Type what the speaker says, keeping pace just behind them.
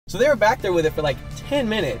So they were back there with it for like 10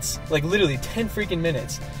 minutes, like literally 10 freaking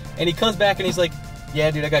minutes. And he comes back and he's like,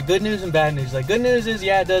 yeah, dude, I got good news and bad news. Like, good news is,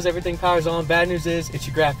 yeah, it does, everything powers on. Bad news is, it's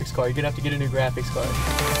your graphics card. You're gonna have to get a new graphics card.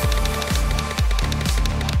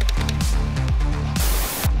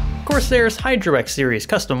 Corsair's HydroX series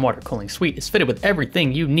custom water cooling suite is fitted with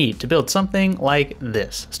everything you need to build something like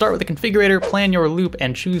this. Start with a configurator, plan your loop,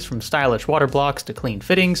 and choose from stylish water blocks to clean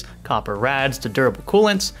fittings, copper rads to durable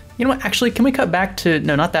coolants. You know what, actually, can we cut back to,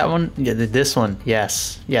 no, not that one, yeah, this one,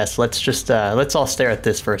 yes, let's just, let's all stare at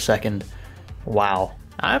this for a second. Wow.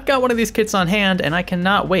 I've got one of these kits on hand and I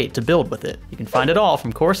cannot wait to build with it. You can find it all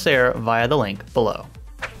from Corsair via the link below.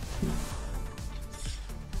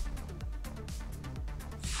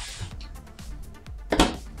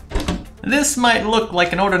 This might look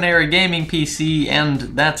like an ordinary gaming PC, and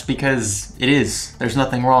that's because it is. There's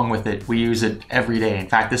nothing wrong with it. We use it every day. In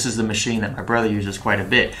fact, this is the machine that my brother uses quite a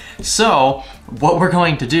bit. So, what we're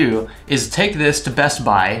going to do is take this to Best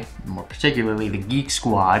Buy, more particularly the Geek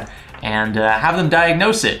Squad, and have them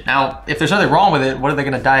diagnose it. Now, if there's nothing wrong with it, what are they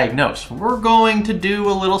gonna diagnose? We're going to do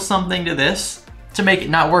a little something to this to make it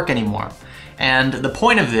not work anymore. And the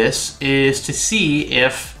point of this is to see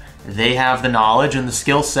if they have the knowledge and the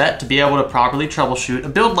skill set to be able to properly troubleshoot a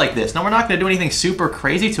build like this. Now, we're not gonna do anything super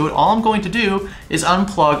crazy to it. All I'm going to do is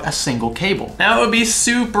unplug a single cable. Now, it would be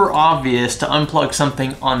super obvious to unplug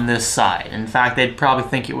something on this side. In fact, they'd probably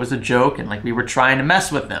think it was a joke and like we were trying to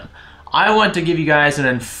mess with them. I want to give you guys an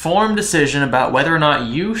informed decision about whether or not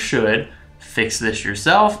you should fix this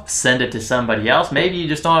yourself, send it to somebody else. Maybe you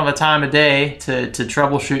just don't have a time of day to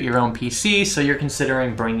troubleshoot your own PC, so you're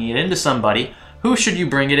considering bringing it into somebody. Who should you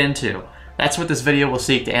bring it into? That's what this video will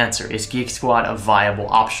seek to answer. Is Geek Squad a viable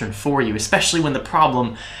option for you, especially when the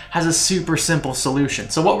problem has a super simple solution?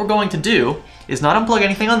 So what we're going to do is not unplug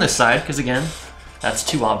anything on this side, because again, that's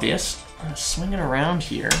too obvious. I'm gonna swing it around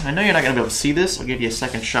here. I know you're not gonna be able to see this. I'll give you a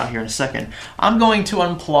second shot here in a second. I'm going to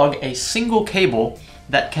unplug a single cable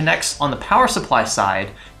that connects on the power supply side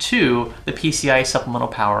to the PCIe supplemental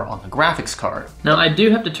power on the graphics card. Now, I do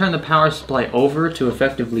have to turn the power supply over to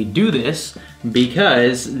effectively do this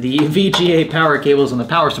because the VGA power cables on the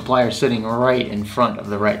power supply are sitting right in front of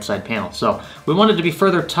the right side panel. So we want it to be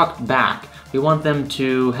further tucked back. We want them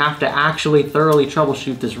to have to actually thoroughly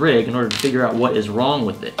troubleshoot this rig in order to figure out what is wrong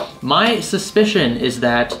with it. My suspicion is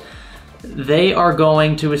that they are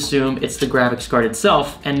going to assume it's the graphics card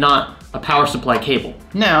itself and not a power supply cable.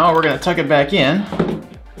 Now we're gonna tuck it back in,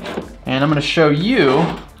 and I'm gonna show you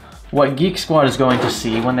what Geek Squad is going to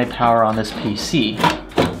see when they power on this PC.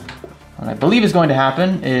 What I believe is going to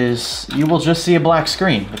happen is you will just see a black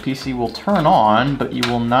screen. The PC will turn on, but you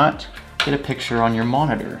will not get a picture on your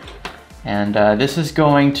monitor. And this is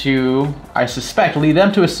going to, I suspect, lead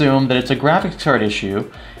them to assume that it's a graphics card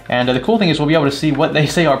issue. And the cool thing is we'll be able to see what they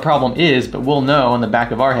say our problem is, but we'll know in the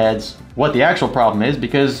back of our heads what the actual problem is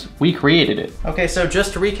because we created it. Okay, so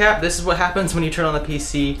just to recap, this is what happens when you turn on the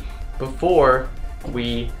PC before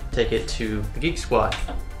we take it to the Geek Squad.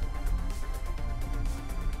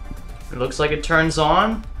 It looks like it turns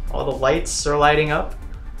on, all the lights are lighting up,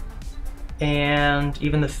 and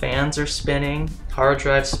even the fans are spinning, hard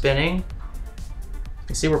drive spinning. You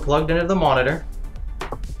can see we're plugged into the monitor,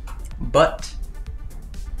 but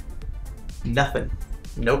nothing,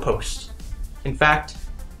 no post. In fact,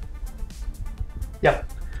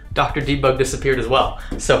 yep, Dr. Debug disappeared as well.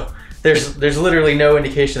 So there's literally no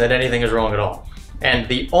indication that anything is wrong at all. And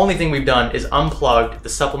the only thing we've done is unplugged the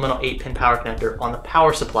supplemental 8-pin power connector on the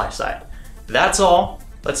power supply side. That's all.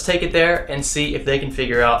 Let's take it there and see if they can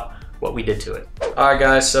figure out what we did to it. All right,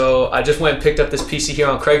 guys, so I just went and picked up this PC here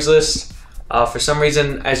on Craigslist. For some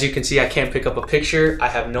reason, as you can see, I can't pick up a picture. I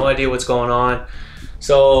have no idea what's going on.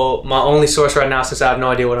 So my only source right now, since I have no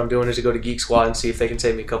idea what I'm doing, is to go to Geek Squad and see if they can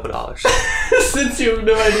save me a couple dollars. Since you have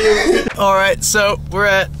no idea. All right, so we're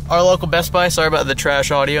at our local Best Buy. Sorry about the trash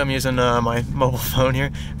audio. I'm using my mobile phone here.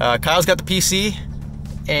 Kyle's got the PC,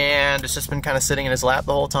 and it's just been kind of sitting in his lap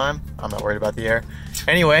the whole time. I'm not worried about the air.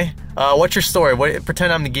 Anyway, what's your story?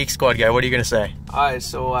 Pretend I'm the Geek Squad guy. What are you gonna say? All right,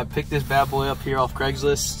 so I picked this bad boy up here off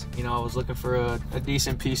Craigslist. You know, I was looking for a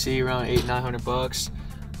decent PC around $800-900 bucks.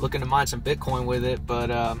 Looking to mine some Bitcoin with it, but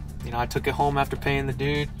you know, I took it home after paying the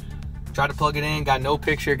dude. Tried to plug it in, got no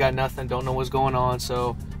picture, got nothing, don't know what's going on.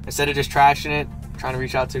 So instead of just trashing it, trying to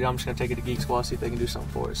reach out to them, I'm just gonna take it to Geek Squad, see if they can do something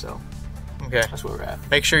for it. So okay, that's where we're at.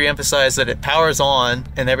 Make sure you emphasize that it powers on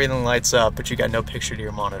and everything lights up, but you got no picture to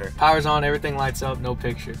your monitor. Powers on, everything lights up, no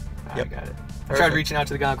picture. Yep. I got it. I tried reaching out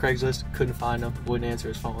to the guy on Craigslist, couldn't find him, wouldn't answer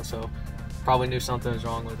his phone, so probably knew something was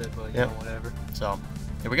wrong with it, but you know, whatever. So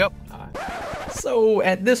here we go. All right. So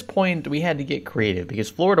at this point, we had to get creative because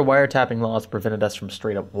Florida wiretapping laws prevented us from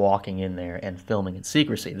straight up walking in there and filming in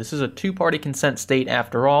secrecy. This is a two-party consent state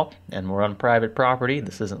after all, and we're on private property.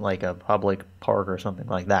 This isn't like a public park or something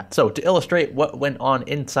like that. So to illustrate what went on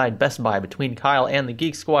inside Best Buy between Kyle and the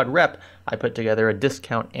Geek Squad rep, I put together a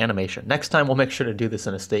discount animation. Next time we'll make sure to do this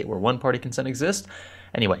in a state where one-party consent exists.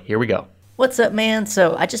 Anyway, here we go. What's up, man?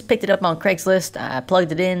 So I just picked it up on Craigslist. I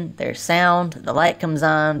plugged it in. There's sound. The light comes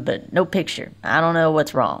on, but no picture. I don't know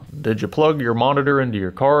what's wrong. Did you plug your monitor into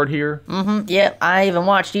your card here? Yep. I even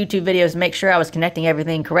watched YouTube videos to make sure I was connecting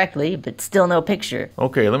everything correctly, but still no picture.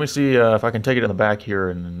 Okay, let me see if I can take it in the back here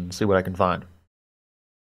and see what I can find.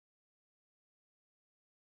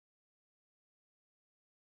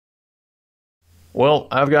 Well,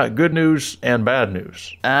 I've got good news and bad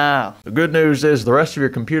news. Oh. The good news is the rest of your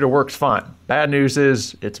computer works fine. Bad news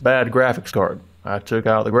is it's a bad graphics card. I took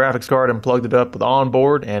out the graphics card and plugged it up with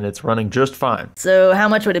onboard, and it's running just fine. So how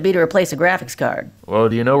much would it be to replace a graphics card? Well,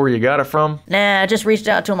 do you know where you got it from? Nah, I just reached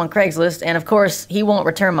out to him on Craigslist, and of course, he won't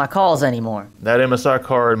return my calls anymore. That MSI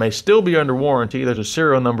card may still be under warranty. There's a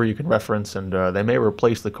serial number you can reference, and they may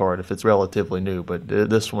replace the card if it's relatively new, but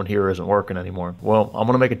this one here isn't working anymore. Well, I'm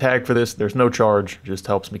going to make a tag for this. There's no charge. It just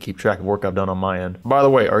helps me keep track of work I've done on my end. By the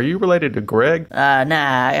way, are you related to Greg?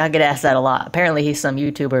 Nah, I get asked that a lot. Apparently he's some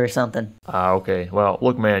YouTuber or something. Okay. Well,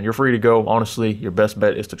 look, man, you're free to go. Honestly, your best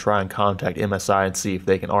bet is to try and contact MSI and see if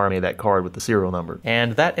they can RMA that card with the serial number.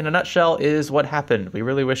 And that, in a nutshell, is what happened. We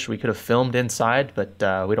really wish we could have filmed inside, but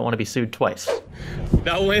we don't want to be sued twice.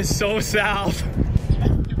 That went so south.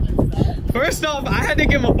 First off, I had to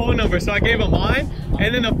give him a phone number, so I gave him mine.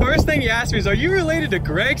 And then the first thing he asked me is, are you related to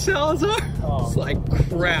Greg Salazar? It's like,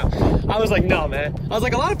 crap. I was like, no, man. I was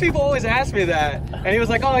like, a lot of people always ask me that. And he was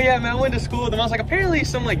like, oh yeah, man, I went to school with him. I was like, apparently he's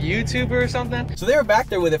some like YouTuber or something. So they were back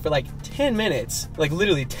there with it for like 10 minutes, like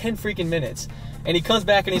literally 10 freaking minutes. And he comes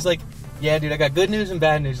back and he's like, yeah, dude, I got good news and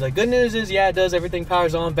bad news. Like, good news is, yeah, it does, everything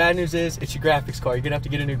powers on. Bad news is, it's your graphics card. You're gonna have to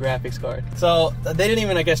get a new graphics card. So they didn't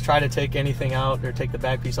even, I guess, try to take anything out or take the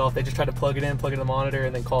back piece off. They just tried to plug it in the monitor,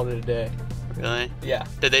 and then called it a day. Really? Yeah.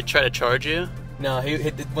 Did they try to charge you? No,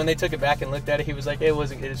 when they took it back and looked at it, he was like, it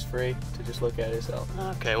is free to just look at it, so.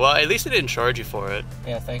 Okay, well, at least they didn't charge you for it.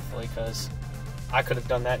 Yeah, thankfully, because I could have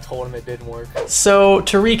done that and told him it didn't work. So,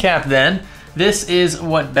 to recap then, this is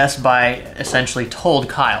what Best Buy essentially told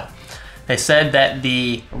Kyle. They said that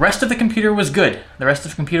the rest of the computer was good. The rest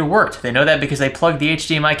of the computer worked. They know that because they plugged the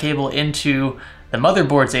HDMI cable into the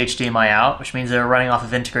motherboard's HDMI out, which means they were running off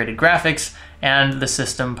of integrated graphics, and the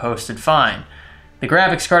system posted fine. The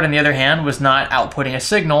graphics card, on the other hand, was not outputting a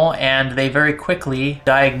signal, and they very quickly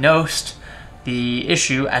diagnosed the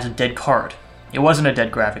issue as a dead card. It wasn't a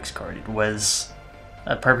dead graphics card. It was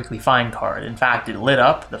a perfectly fine card. In fact, it lit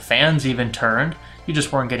up. The fans even turned. You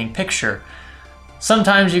just weren't getting picture.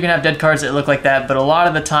 Sometimes you can have dead cards that look like that, but a lot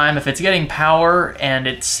of the time, if it's getting power and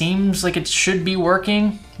it seems like it should be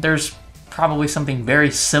working, there's probably something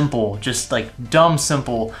very simple, just like dumb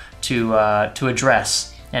simple to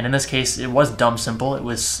address. And in this case, it was dumb simple. It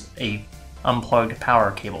was a unplugged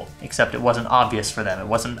power cable, except it wasn't obvious for them. It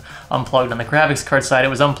wasn't unplugged on the graphics card side, it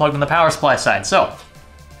was unplugged on the power supply side. So,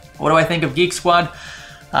 what do I think of Geek Squad?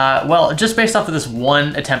 Well, just based off of this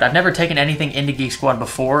one attempt, I've never taken anything into Geek Squad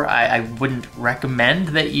before. I wouldn't recommend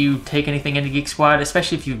that you take anything into Geek Squad,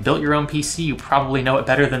 especially if you've built your own PC. You probably know it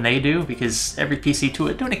better than they do, because every PC to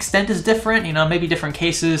an extent is different. You know, maybe different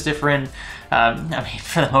cases, different, I mean,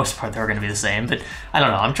 for the most part, they're going to be the same, but I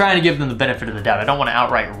don't know. I'm trying to give them the benefit of the doubt. I don't want to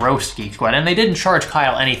outright roast Geek Squad, and they didn't charge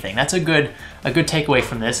Kyle anything. That's a good takeaway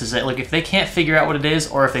from this, is that, like, if they can't figure out what it is,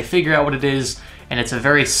 or if they figure out what it is, and it's a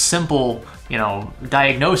very simple, you know,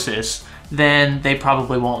 diagnosis, then they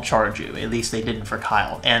probably won't charge you. At least they didn't for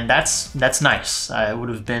Kyle. And that's nice. I would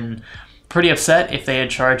have been pretty upset if they had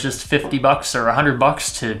charged us $50 or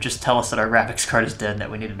 $100 to just tell us that our graphics card is dead and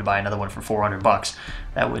that we needed to buy another one for $400.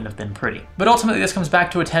 That wouldn't have been pretty. But ultimately, this comes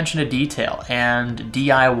back to attention to detail and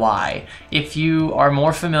DIY. If you are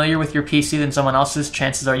more familiar with your PC than someone else's,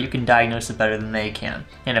 chances are you can diagnose it better than they can.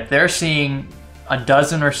 And if they're seeing a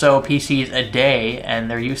dozen or so PCs a day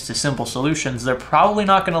and they're used to simple solutions, they're probably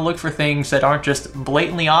not going to look for things that aren't just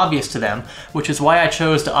blatantly obvious to them, which is why I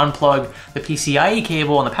chose to unplug the PCIe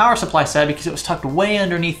cable on the power supply side, because it was tucked way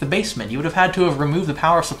underneath the basement. You would have had to have removed the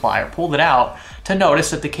power supply or pulled it out to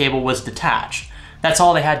notice that the cable was detached. That's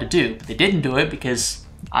all they had to do. But they didn't do it because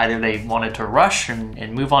either they wanted to rush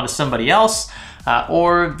and move on to somebody else,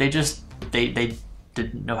 or they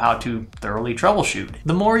didn't know how to thoroughly troubleshoot.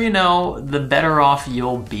 The more you know, the better off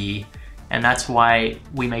you'll be. And that's why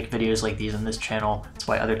we make videos like these on this channel, That's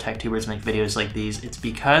why other tech tubers make videos like these. It's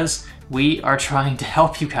because we are trying to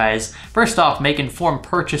help you guys, first off, make informed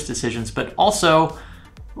purchase decisions, but also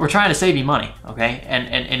we're trying to save you money, okay?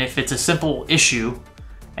 And if it's a simple issue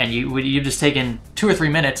and you've just taken 2 or 3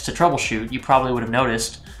 minutes to troubleshoot, you probably would have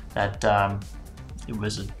noticed that it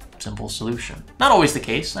was a simple solution. Not always the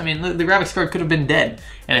case. I mean, the graphics card could have been dead,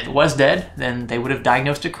 and if it was dead, then they would have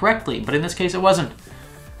diagnosed it correctly, but in this case it wasn't.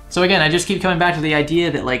 So again, I just keep coming back to the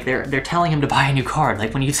idea that like they're telling him to buy a new card.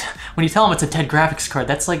 Like when you tell him it's a dead graphics card,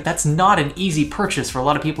 that's not an easy purchase for a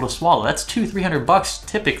lot of people to swallow. That's $200-300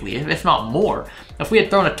 typically, if not more. If we had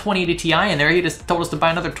thrown a 2080 Ti in there, he just told us to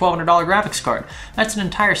buy another $1,200 graphics card. That's an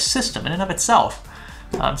entire system in and of itself.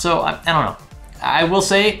 So I don't know. I will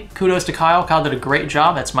say kudos to Kyle. Kyle did a great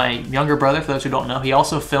job. That's my younger brother, for those who don't know. He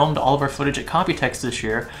also filmed all of our footage at Computex this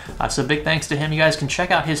year. So big thanks to him. You guys can check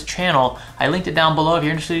out his channel. I linked it down below if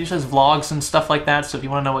you're interested. He just does vlogs and stuff like that. So if you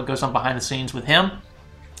want to know what goes on behind the scenes with him,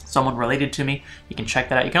 someone related to me, you can check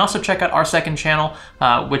that out. You can also check out our second channel,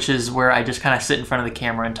 which is where I just kind of sit in front of the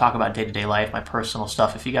camera and talk about day-to-day life, my personal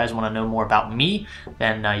stuff. If you guys want to know more about me,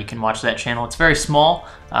 then you can watch that channel. It's very small,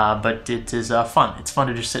 but it is fun. It's fun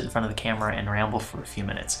to just sit in front of the camera and ramble for a few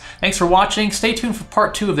minutes. Thanks for watching. Stay tuned for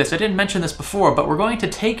part 2 of this. I didn't mention this before, but we're going to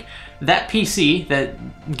take that PC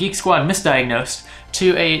that Geek Squad misdiagnosed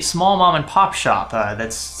to a small mom and pop shop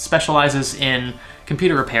that specializes in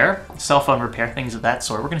computer repair, cell phone repair, things of that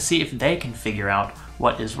sort. We're going to see if they can figure out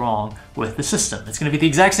what is wrong with the system. It's going to be the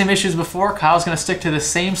exact same issues before. Kyle's going to stick to the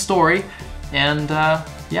same story, and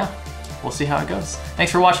yeah, we'll see how it goes. Thanks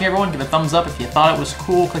for watching, everyone. Give a thumbs up if you thought it was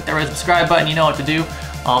cool. Click that red subscribe button. You know what to do.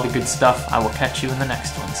 All the good stuff. I will catch you in the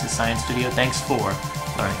next one. This is Science Studio. Thanks for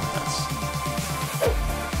learning with us.